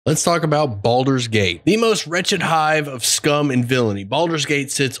Let's talk about Baldur's Gate, the most wretched hive of scum and villainy. Baldur's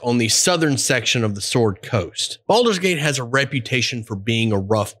Gate sits on the southern section of the Sword Coast. Baldur's Gate has a reputation for being a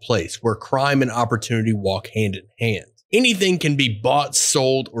rough place where crime and opportunity walk hand in hand. Anything can be bought,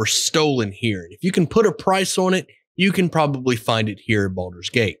 sold, or stolen here, and if you can put a price on it, you can probably find it here at Baldur's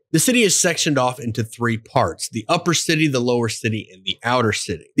Gate. The city is sectioned off into three parts: the upper city, the lower city, and the outer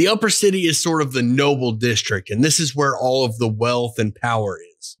city. The upper city is sort of the noble district, and this is where all of the wealth and power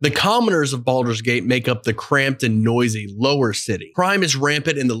is. The commoners of Baldur's Gate make up the cramped and noisy lower city. Crime is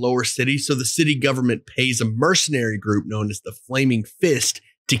rampant in the lower city, so the city government pays a mercenary group known as the Flaming Fist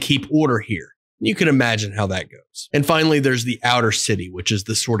to keep order here. You can imagine how that goes. And finally, there's the outer city, which is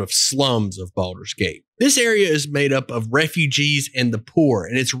the sort of slums of Baldur's Gate. This area is made up of refugees and the poor,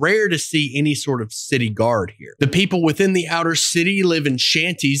 and it's rare to see any sort of city guard here. The people within the outer city live in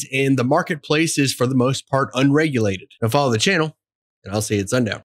shanties, and the marketplace is for the most part unregulated. Now follow the channel, and I'll see you at sundown.